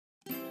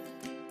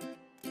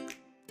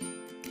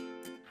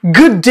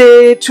Good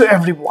day to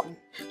everyone.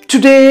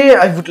 Today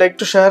I would like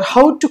to share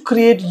how to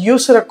create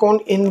user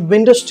account in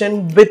Windows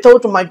 10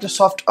 without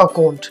Microsoft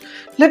account.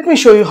 Let me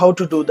show you how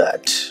to do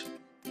that.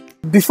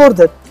 Before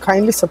that,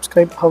 kindly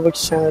subscribe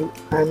HowXT channel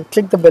and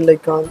click the bell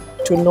icon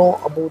to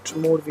know about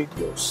more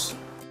videos.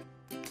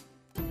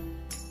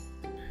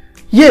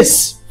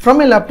 Yes, from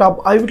my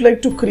laptop I would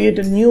like to create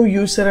a new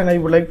user and I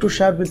would like to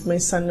share with my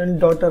son and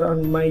daughter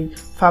and my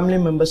family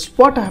members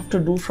what I have to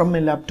do from my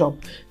laptop.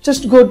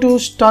 Just go to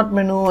start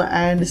menu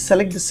and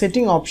select the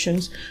setting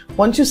options.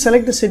 Once you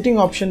select the setting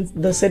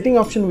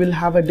option will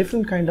have a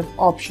different kind of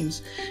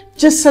options.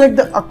 Just select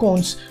the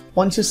accounts.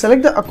 Once you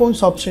select the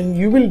accounts option,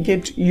 you will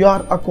get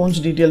your accounts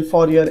detail.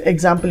 For your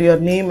example, your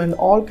name and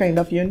all kind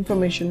of your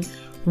information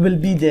will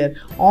be there.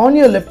 On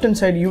your left hand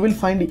side you will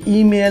find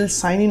email,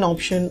 sign in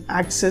option,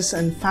 access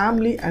and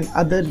family and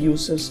other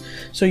users.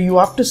 So you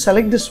have to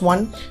select this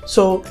one.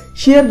 So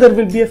here there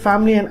will be a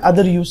family and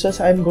other users.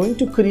 I am going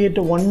to create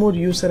one more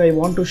user I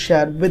want to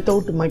share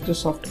without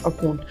Microsoft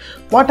account.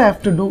 What I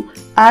have to do,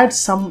 add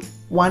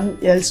someone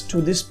else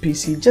to this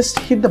PC. Just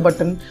hit the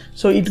button,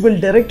 so it will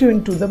direct you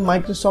into the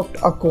Microsoft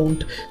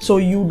account. So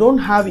you don't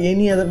have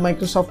any other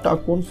Microsoft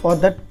account for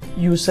that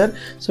user.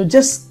 So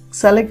just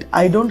select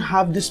I don't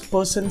have this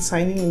person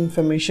signing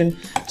information.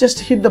 Just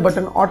hit the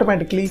button.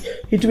 Automatically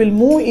it will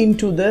move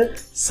into the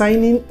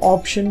sign in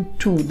option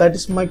 2, that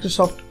is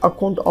Microsoft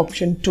account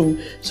option 2.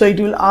 So it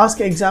will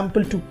ask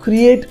example to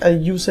create a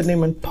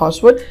username and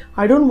password.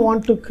 I don't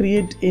want to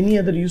create any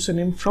other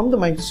username from the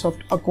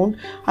Microsoft account.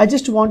 I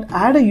just want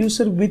add a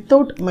user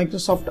without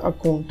Microsoft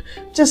account.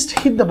 Just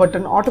hit the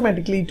button.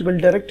 Automatically it will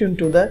direct you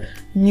into the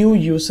new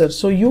user.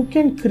 So you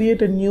can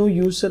create a new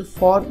user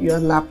for your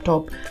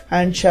laptop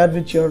and share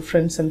with your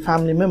friends and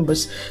family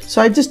members.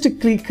 So I just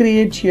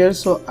create here,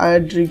 so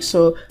Adric,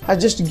 so I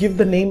just give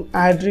the name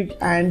Adric,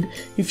 and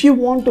if you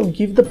want to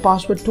give the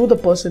password to the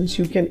persons,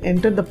 you can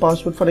enter the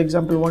password, for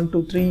example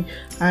 123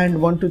 and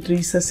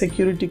 123. So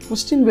security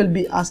question will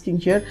be asking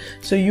here,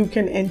 so you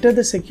can enter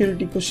the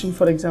security question,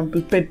 for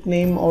example pet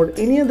name or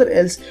any other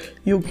else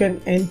you can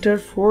enter.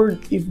 For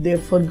if they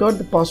forgot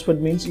the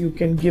password means you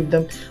can give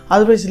them,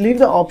 otherwise leave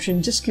the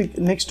option. Just click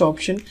next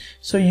option.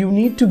 So you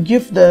need to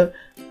give the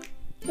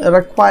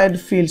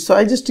required field. So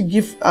I just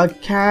give a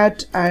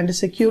cat and a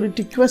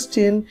security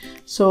question,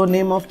 so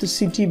name of the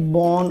city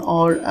born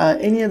or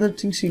any other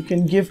things you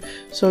can give.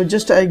 So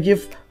just I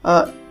give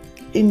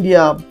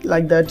India,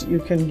 like that you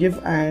can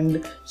give.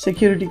 And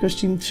security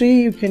question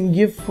 3 you can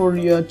give for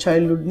your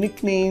childhood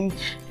nickname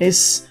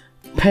is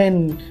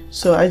pen.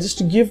 So I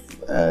just give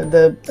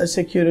the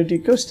security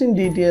question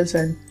details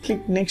and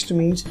click next.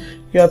 Means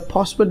your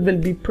password will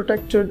be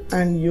protected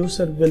and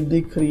user will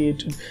be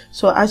created.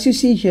 So as you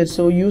see here,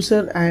 so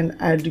user and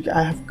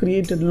I have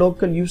created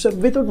local user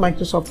without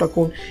Microsoft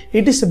account.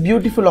 It is a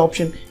beautiful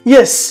option.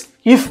 Yes,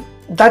 if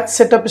that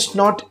setup is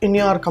not in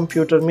your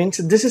computer, means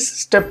this is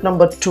step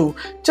number 2.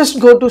 Just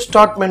go to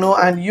start menu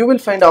and you will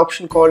find an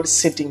option called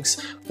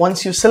settings.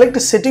 Once you select the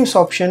settings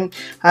option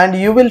and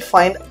you will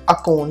find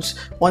accounts.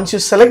 Once you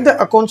select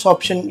the accounts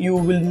option, you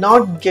will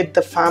not get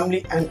the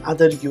family and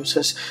other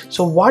users.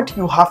 So what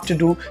you have to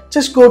do,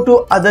 just go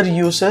to other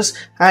users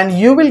and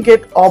you will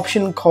get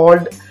option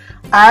called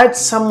add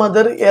some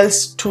other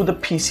else to the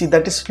PC,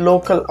 that is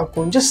local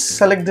account. Just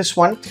select this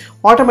one.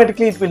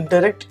 Automatically it will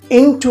direct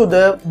into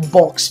the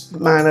box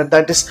manner,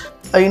 that is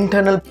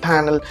internal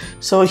panel.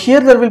 So here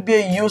there will be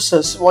a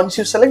users. Once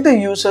you select the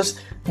users,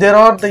 there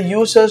are the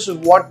users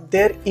what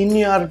they're in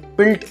your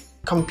built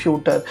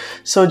computer.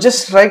 So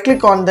just right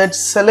click on that,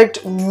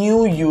 select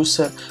new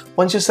user.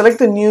 Once you select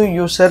the new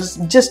users,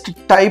 just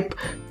type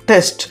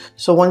test.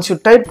 So once you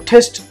type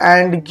test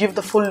and give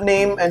the full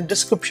name and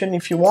description,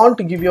 if you want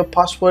to give your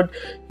password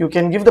you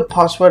can give the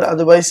password,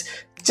 otherwise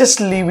just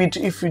leave it.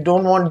 If you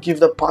don't want to give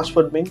the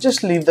password, means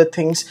just leave the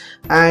things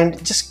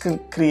and just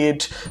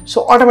create.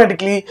 So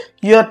automatically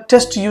your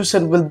test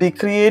user will be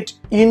created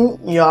in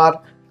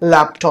your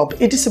laptop.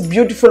 It is a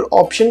beautiful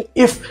option.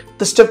 If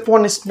the step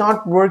 1 is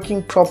not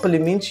working properly,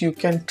 means you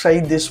can try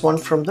this one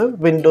from the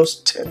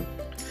Windows 10.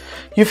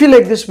 If you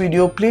like this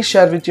video, please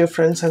share with your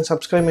friends and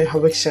subscribe my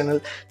HowXT channel.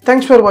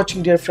 Thanks for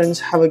watching, dear friends.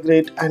 Have a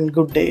great and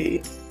good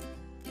day.